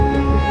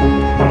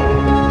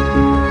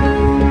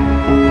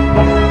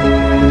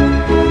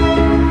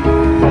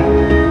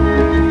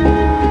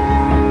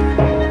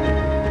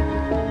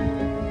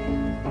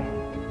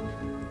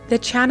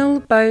Channel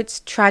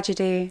boat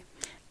tragedy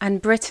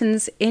and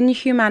Britain's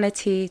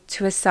inhumanity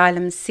to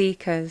asylum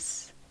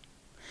seekers.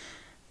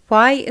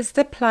 Why is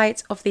the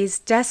plight of these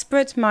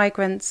desperate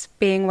migrants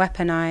being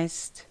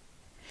weaponized?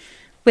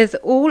 With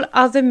all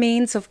other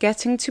means of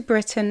getting to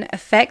Britain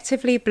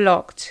effectively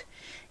blocked,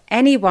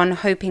 anyone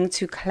hoping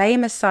to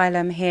claim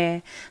asylum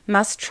here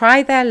must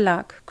try their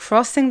luck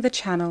crossing the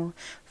Channel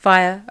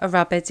via a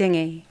rubber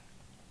dinghy.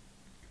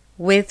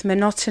 With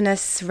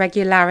monotonous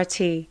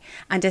regularity,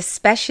 and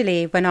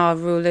especially when our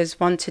rulers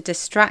want to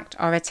distract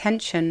our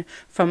attention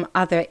from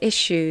other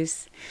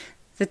issues,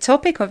 the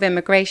topic of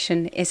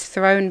immigration is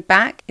thrown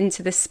back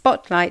into the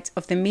spotlight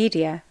of the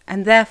media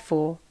and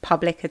therefore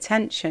public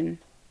attention.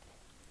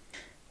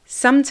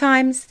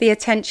 Sometimes the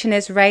attention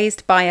is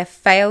raised by a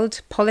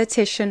failed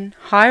politician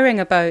hiring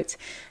a boat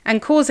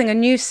and causing a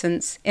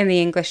nuisance in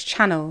the English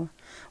Channel,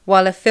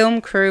 while a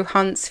film crew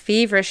hunts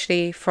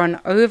feverishly for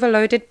an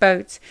overloaded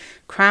boat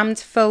crammed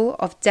full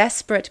of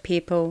desperate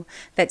people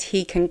that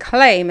he can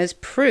claim as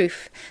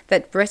proof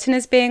that Britain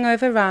is being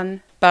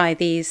overrun by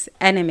these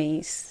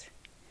enemies.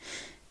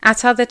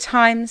 At other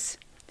times,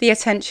 the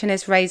attention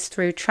is raised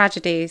through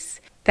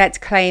tragedies that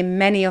claim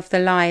many of the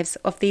lives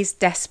of these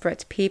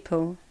desperate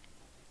people.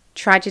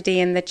 Tragedy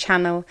in the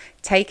Channel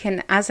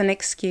taken as an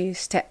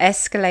excuse to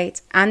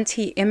escalate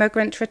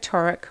anti-immigrant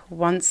rhetoric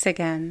once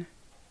again.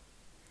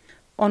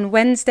 On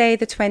Wednesday,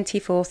 the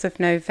 24th of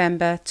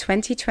November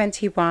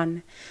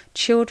 2021,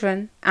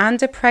 children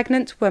and a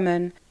pregnant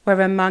woman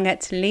were among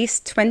at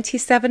least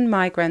 27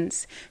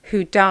 migrants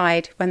who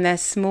died when their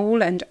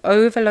small and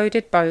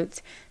overloaded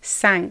boat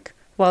sank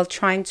while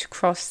trying to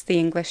cross the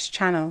English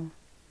Channel.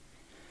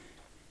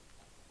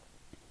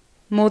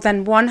 More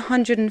than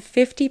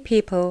 150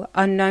 people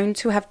are known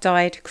to have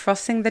died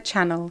crossing the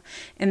Channel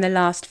in the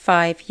last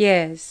 5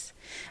 years,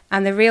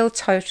 and the real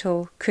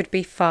total could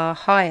be far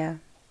higher.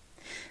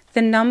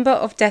 The number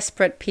of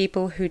desperate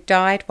people who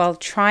died while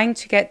trying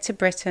to get to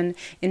Britain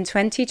in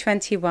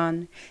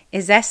 2021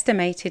 is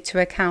estimated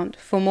to account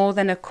for more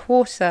than a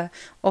quarter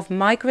of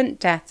migrant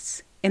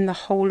deaths in the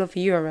whole of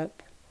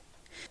Europe.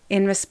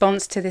 In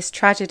response to this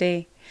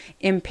tragedy,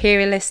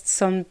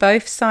 imperialists on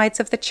both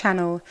sides of the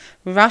Channel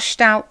rushed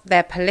out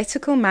their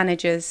political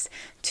managers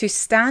to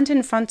stand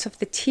in front of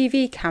the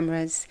TV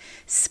cameras,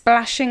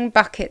 splashing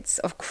buckets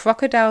of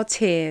crocodile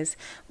tears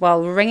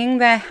while wringing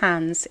their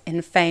hands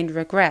in feigned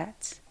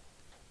regret.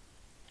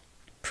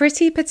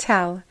 Priti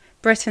Patel,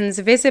 Britain's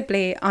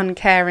visibly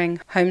uncaring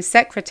Home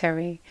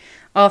Secretary,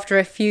 after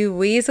a few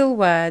weasel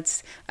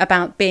words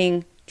about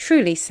being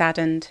truly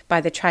saddened by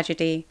the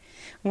tragedy,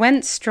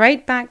 went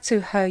straight back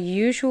to her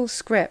usual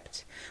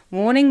script,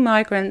 warning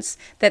migrants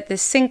that the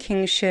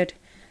sinking should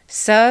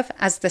serve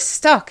as the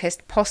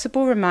starkest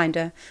possible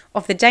reminder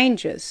of the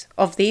dangers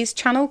of these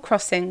channel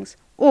crossings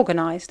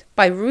organised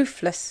by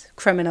ruthless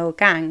criminal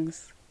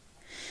gangs.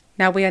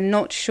 Now, we are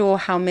not sure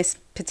how Miss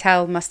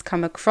Patel must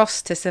come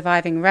across to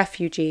surviving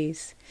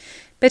refugees,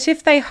 but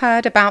if they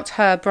heard about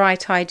her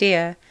bright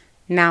idea,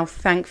 now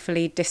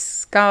thankfully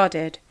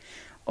discarded,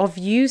 of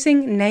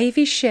using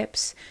Navy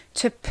ships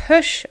to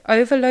push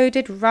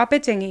overloaded rubber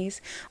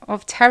dinghies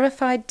of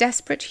terrified,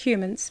 desperate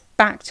humans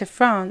back to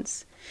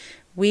France,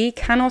 we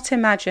cannot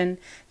imagine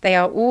they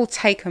are all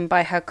taken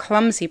by her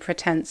clumsy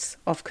pretense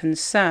of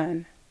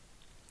concern.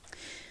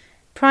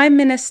 Prime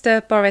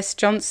Minister Boris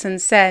Johnson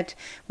said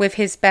with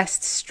his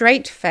best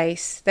straight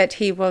face that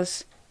he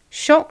was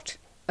shocked,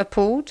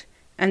 appalled,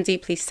 and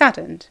deeply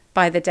saddened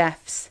by the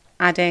deaths,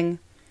 adding,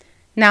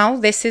 "Now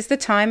this is the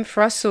time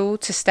for us all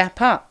to step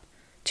up,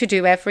 to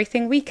do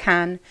everything we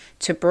can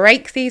to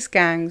break these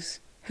gangs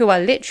who are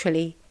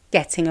literally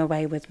getting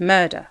away with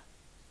murder."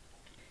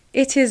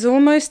 It is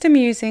almost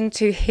amusing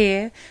to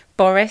hear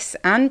Boris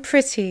and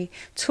Priti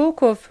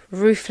talk of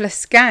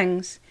ruthless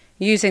gangs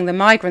using the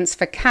migrants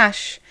for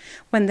cash,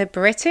 when the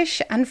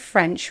British and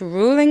French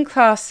ruling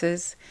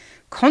classes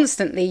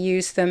constantly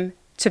use them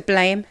to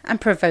blame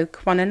and provoke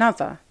one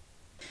another.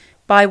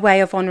 By way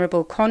of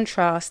honourable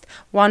contrast,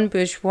 one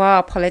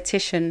bourgeois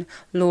politician,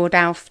 Lord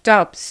Alf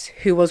Dubs,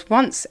 who was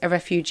once a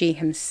refugee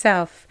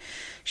himself,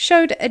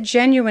 showed a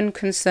genuine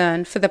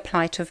concern for the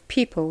plight of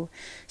people,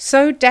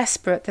 so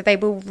desperate that they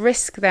will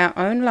risk their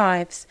own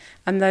lives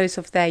and those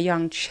of their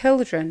young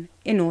children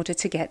in order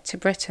to get to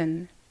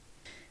Britain.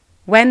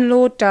 When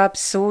Lord Dubs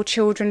saw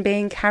children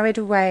being carried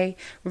away,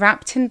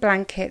 wrapped in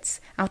blankets,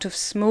 out of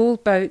small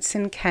boats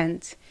in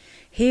Kent,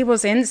 he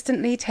was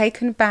instantly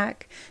taken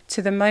back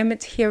to the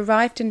moment he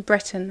arrived in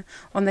Britain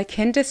on the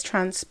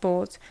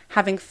Kindertransport,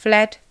 having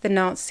fled the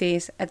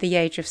Nazis at the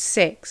age of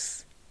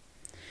 6.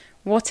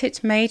 "What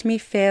it made me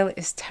feel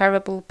is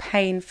terrible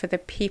pain for the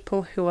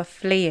people who are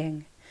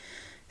fleeing,"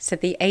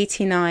 said the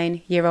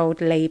 89-year-old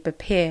Labour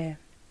peer.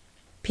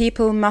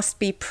 People must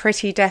be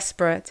pretty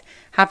desperate,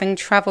 having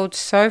travelled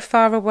so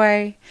far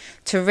away,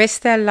 to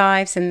risk their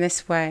lives in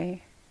this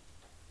way.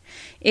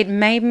 It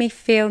made me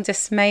feel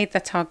dismayed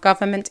that our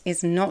government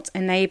is not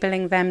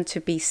enabling them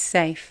to be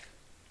safe.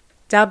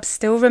 Dubs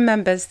still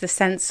remembers the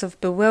sense of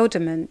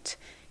bewilderment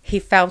he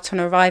felt on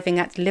arriving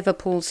at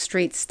Liverpool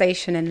Street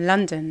Station in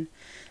London,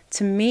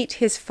 to meet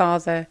his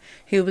father,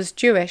 who was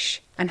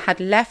Jewish and had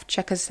left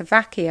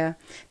Czechoslovakia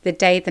the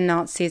day the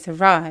Nazis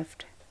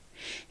arrived.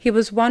 He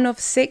was one of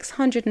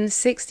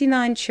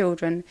 669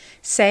 children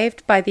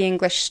saved by the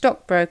English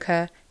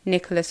stockbroker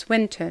Nicholas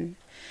Winton,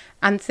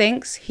 and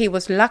thinks he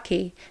was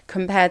lucky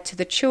compared to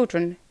the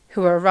children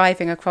who are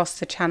arriving across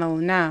the Channel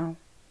now.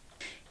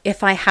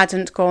 If I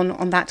hadn't gone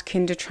on that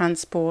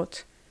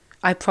Kindertransport,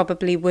 I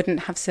probably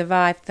wouldn't have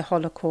survived the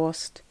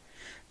Holocaust.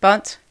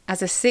 But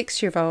as a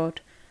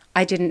 6-year-old,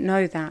 I didn't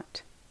know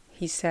that,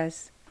 he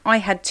says. I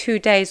had 2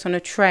 days on a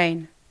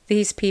train.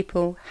 These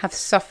people have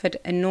suffered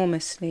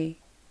enormously.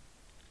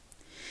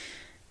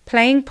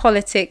 Playing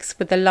politics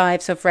with the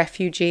lives of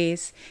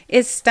refugees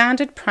is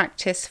standard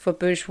practice for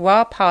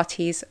bourgeois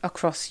parties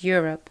across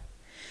Europe.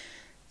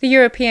 The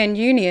European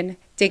Union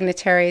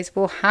dignitaries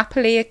will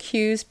happily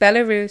accuse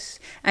Belarus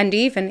and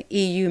even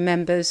EU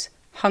members,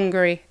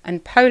 Hungary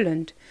and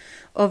Poland,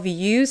 of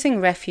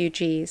using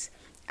refugees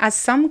as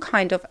some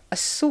kind of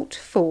assault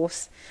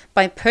force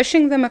by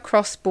pushing them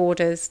across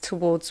borders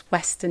towards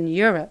Western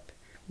Europe,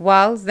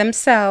 while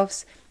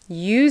themselves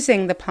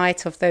using the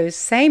plight of those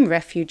same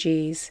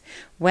refugees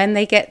when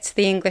they get to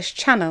the English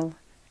Channel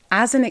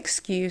as an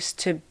excuse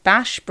to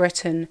bash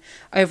Britain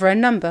over a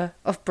number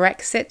of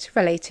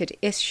Brexit-related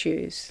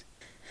issues.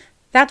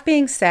 That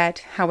being said,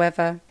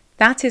 however,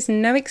 that is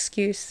no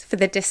excuse for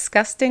the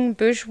disgusting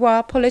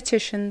bourgeois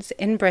politicians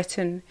in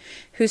Britain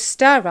who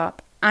stir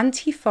up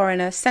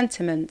anti-foreigner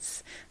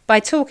sentiments by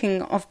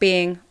talking of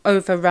being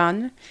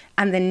overrun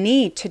and the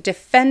need to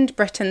defend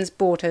Britain's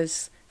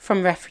borders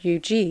from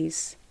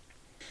refugees.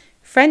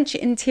 French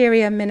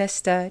Interior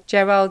Minister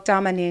Gérald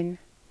Darmanin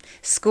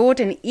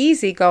scored an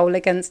easy goal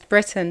against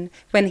Britain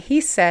when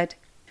he said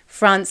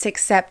France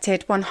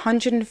accepted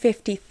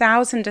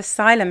 150,000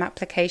 asylum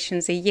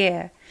applications a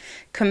year,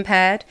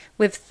 compared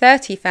with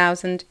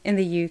 30,000 in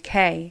the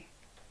UK.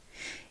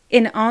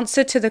 In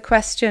answer to the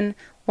question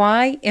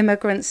why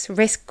immigrants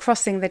risk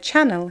crossing the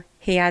Channel,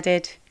 he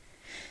added,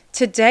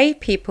 "Today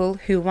people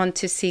who want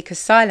to seek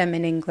asylum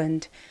in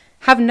England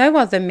have no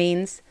other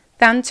means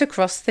than to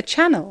cross the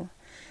Channel.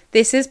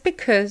 This is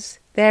because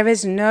there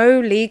is no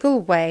legal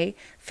way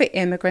for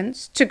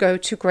immigrants to go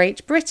to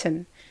Great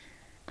Britain,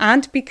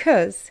 and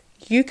because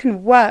you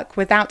can work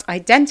without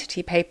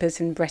identity papers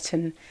in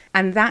Britain,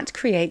 and that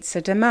creates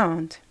a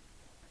demand."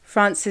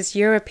 France's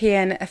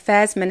European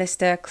Affairs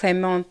Minister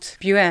Clément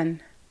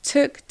Beaune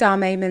took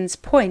Darmanin's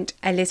point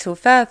a little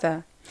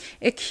further,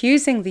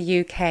 accusing the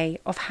UK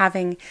of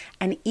having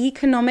an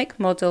economic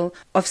model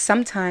of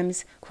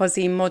sometimes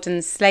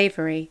quasi-modern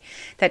slavery,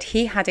 that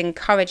he had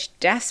encouraged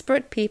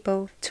desperate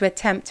people to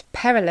attempt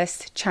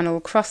perilous channel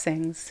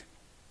crossings.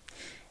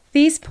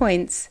 These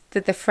points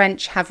that the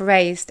French have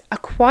raised are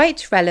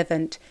quite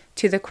relevant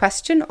to the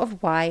question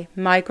of why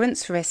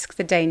migrants risk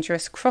the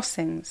dangerous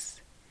crossings.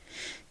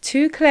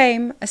 To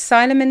claim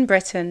asylum in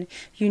Britain,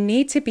 you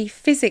need to be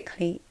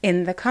physically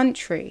in the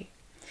country.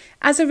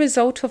 As a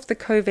result of the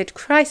COVID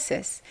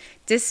crisis,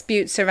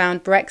 disputes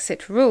around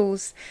Brexit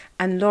rules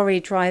and lorry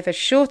driver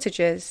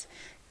shortages,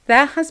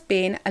 there has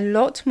been a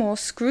lot more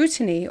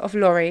scrutiny of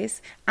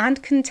lorries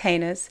and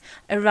containers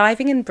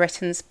arriving in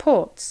Britain's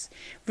ports,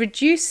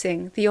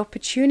 reducing the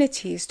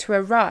opportunities to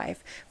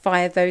arrive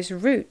via those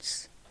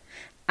routes.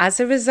 As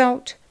a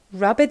result,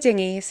 rubber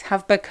dinghies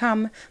have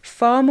become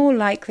far more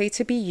likely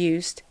to be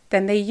used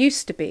than they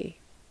used to be.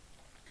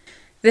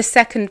 The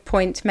second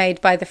point made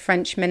by the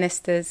French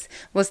ministers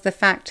was the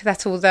fact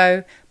that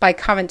although by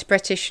current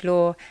British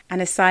law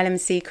an asylum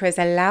seeker is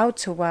allowed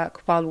to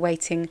work while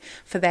waiting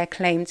for their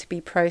claim to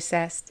be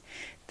processed,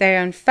 they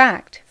are in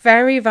fact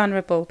very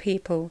vulnerable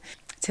people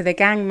to the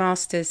gang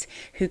masters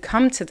who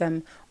come to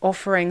them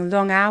offering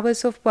long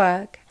hours of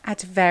work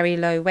at very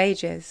low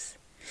wages.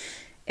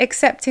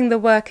 Accepting the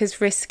work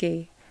is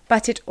risky,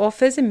 but it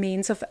offers a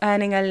means of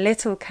earning a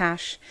little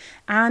cash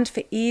and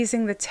for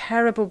easing the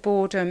terrible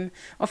boredom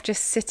of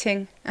just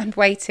sitting and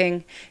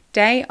waiting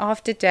day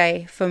after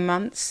day for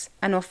months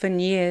and often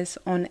years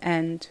on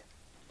end.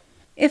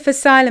 If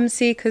asylum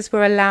seekers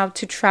were allowed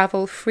to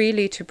travel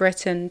freely to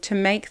Britain to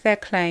make their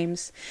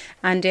claims,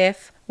 and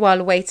if,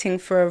 while waiting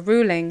for a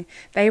ruling,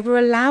 they were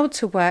allowed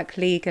to work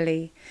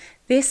legally,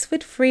 this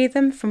would free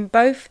them from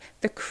both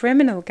the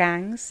criminal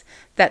gangs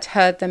that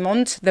herd them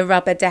onto the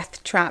rubber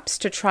death traps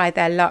to try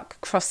their luck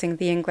crossing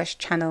the English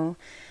Channel,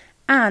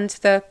 and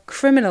the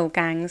criminal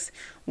gangs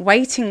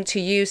waiting to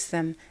use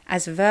them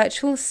as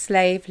virtual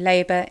slave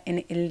labour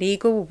in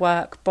illegal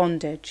work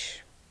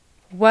bondage.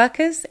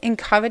 Workers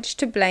encouraged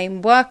to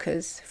blame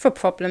workers for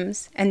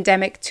problems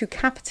endemic to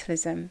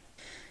capitalism.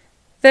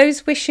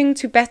 Those wishing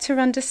to better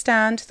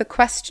understand the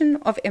question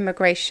of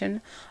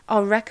immigration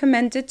are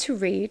recommended to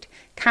read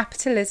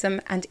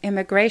Capitalism and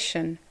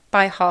Immigration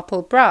by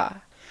Harpal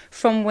Brar,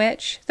 from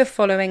which the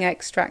following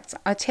extracts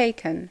are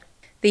taken.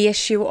 The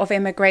issue of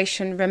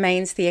immigration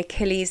remains the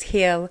Achilles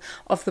heel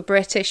of the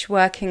British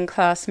working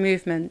class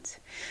movement.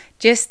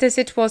 just as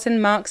it was in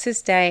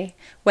Marx's day,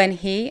 when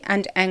he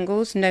and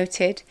Engels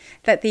noted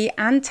that the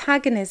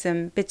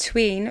antagonism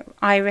between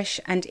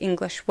Irish and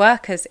English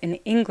workers in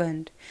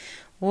England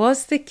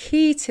was the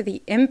key to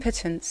the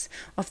impotence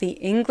of the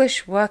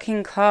English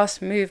working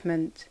class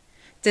movement,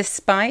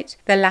 despite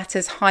the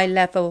latter's high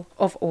level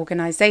of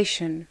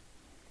organisation.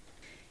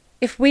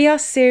 If we are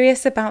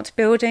serious about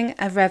building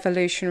a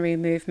revolutionary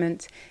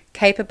movement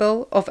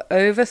capable of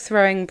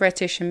overthrowing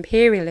British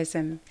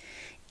imperialism,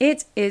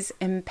 it is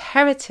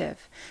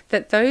imperative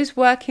that those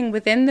working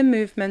within the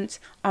movement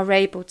are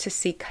able to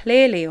see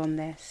clearly on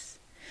this,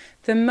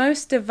 the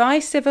most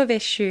divisive of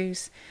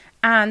issues,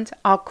 and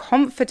are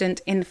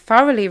confident in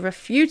thoroughly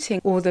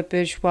refuting all the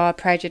bourgeois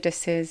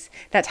prejudices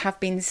that have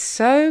been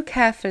so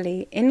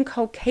carefully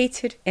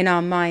inculcated in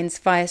our minds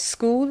via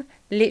school,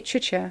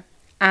 literature,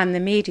 and the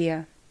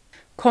media.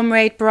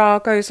 Comrade Bra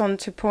goes on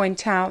to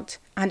point out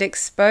and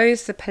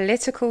expose the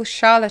political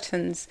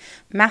charlatans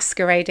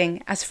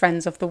masquerading as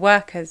friends of the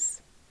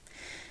workers.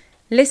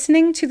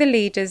 Listening to the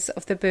leaders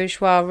of the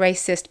bourgeois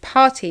racist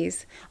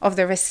parties of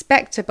the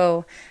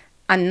respectable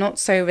and not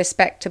so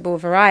respectable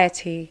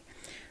variety,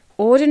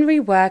 ordinary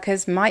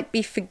workers might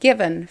be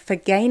forgiven for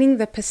gaining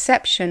the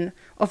perception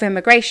of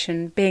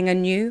immigration being a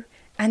new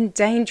and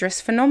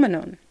dangerous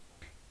phenomenon.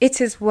 It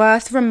is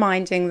worth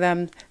reminding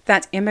them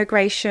that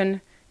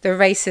immigration, the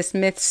racist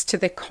myths to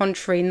the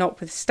contrary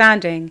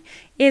notwithstanding,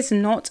 is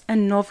not a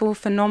novel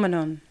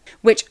phenomenon,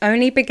 which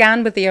only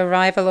began with the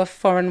arrival of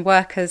foreign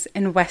workers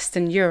in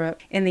Western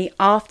Europe in the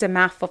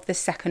aftermath of the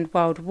Second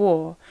World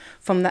War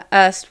from the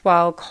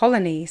erstwhile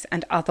colonies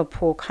and other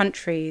poor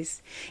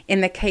countries,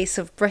 in the case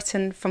of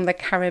Britain from the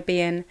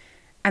Caribbean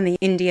and the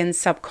Indian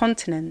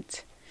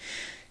subcontinent.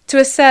 To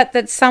assert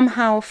that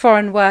somehow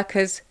foreign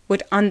workers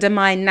would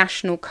undermine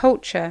national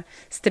culture,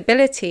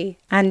 stability,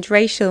 and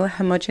racial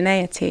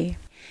homogeneity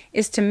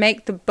is to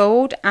make the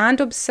bold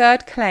and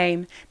absurd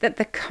claim that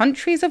the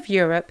countries of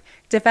Europe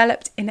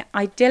developed in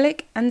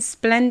idyllic and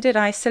splendid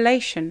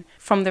isolation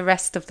from the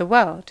rest of the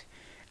world,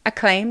 a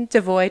claim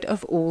devoid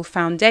of all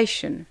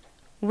foundation.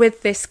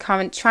 With this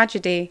current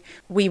tragedy,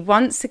 we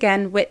once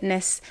again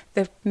witness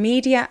the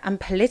media and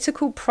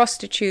political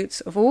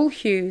prostitutes of all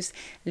hues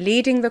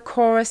leading the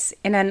chorus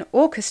in an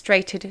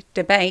orchestrated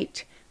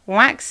debate,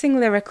 waxing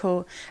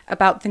lyrical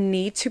about the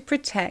need to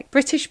protect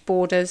British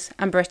borders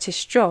and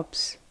British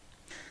jobs.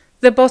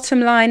 The bottom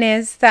line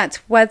is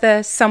that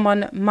whether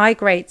someone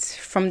migrates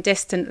from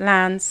distant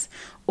lands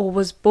or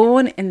was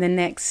born in the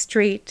next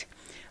street,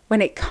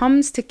 when it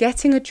comes to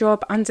getting a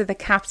job under the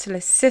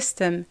capitalist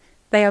system,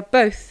 they are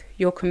both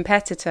your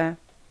competitor.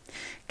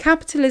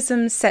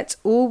 Capitalism sets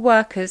all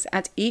workers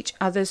at each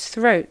other's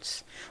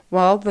throats,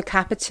 while the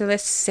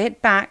capitalists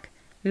sit back,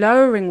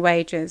 lowering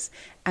wages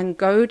and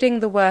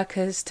goading the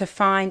workers to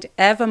find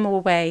ever more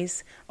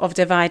ways of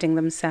dividing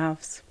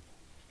themselves.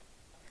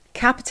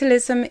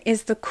 Capitalism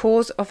is the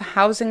cause of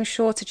housing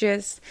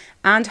shortages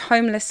and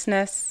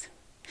homelessness,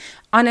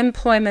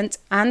 unemployment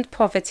and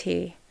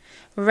poverty,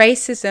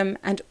 racism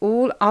and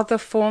all other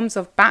forms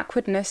of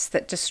backwardness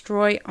that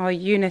destroy our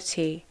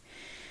unity.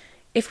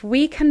 If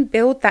we can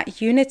build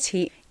that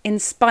unity in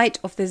spite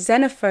of the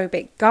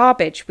xenophobic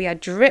garbage we are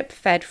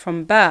drip-fed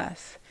from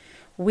birth,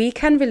 we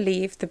can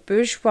relieve the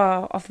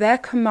bourgeois of their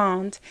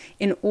command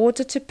in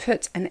order to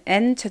put an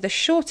end to the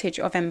shortage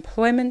of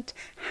employment,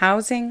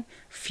 housing,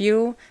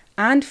 fuel,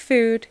 and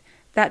food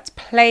that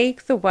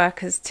plague the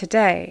workers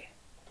today.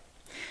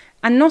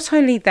 And not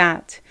only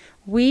that,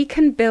 we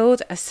can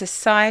build a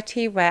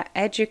society where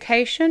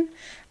education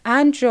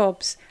and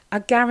jobs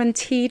are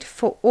guaranteed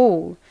for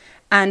all,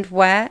 and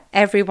where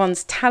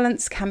everyone's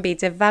talents can be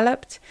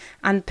developed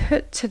and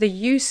put to the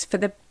use for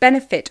the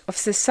benefit of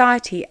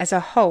society as a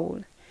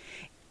whole.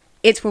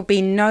 It will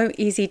be no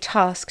easy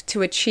task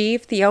to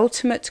achieve the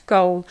ultimate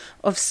goal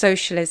of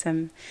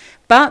socialism,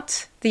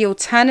 but the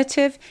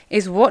alternative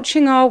is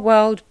watching our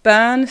world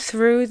burn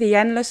through the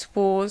endless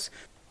wars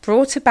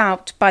brought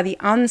about by the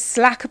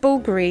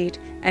unslackable greed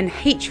and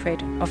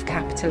hatred of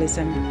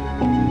capitalism.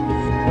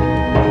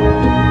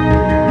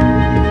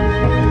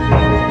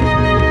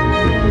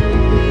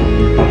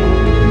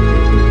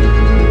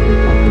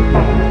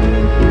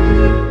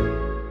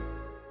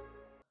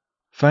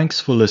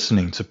 Thanks for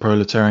listening to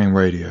Proletarian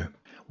Radio.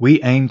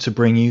 We aim to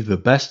bring you the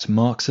best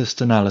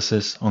Marxist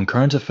analysis on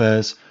current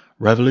affairs,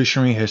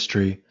 revolutionary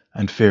history,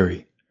 and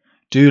theory.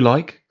 Do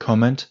like,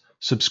 comment,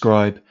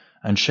 subscribe,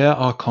 and share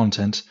our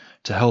content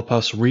to help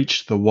us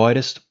reach the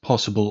widest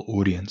possible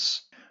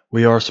audience.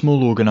 We are a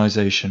small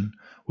organization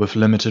with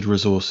limited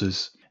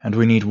resources, and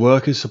we need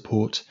workers'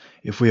 support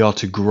if we are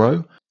to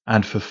grow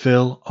and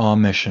fulfill our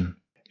mission.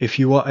 If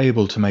you are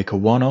able to make a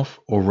one-off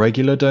or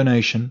regular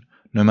donation,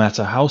 no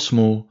matter how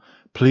small,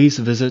 please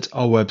visit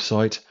our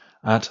website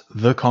at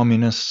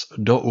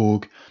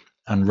thecommunists.org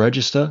and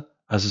register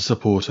as a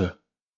supporter.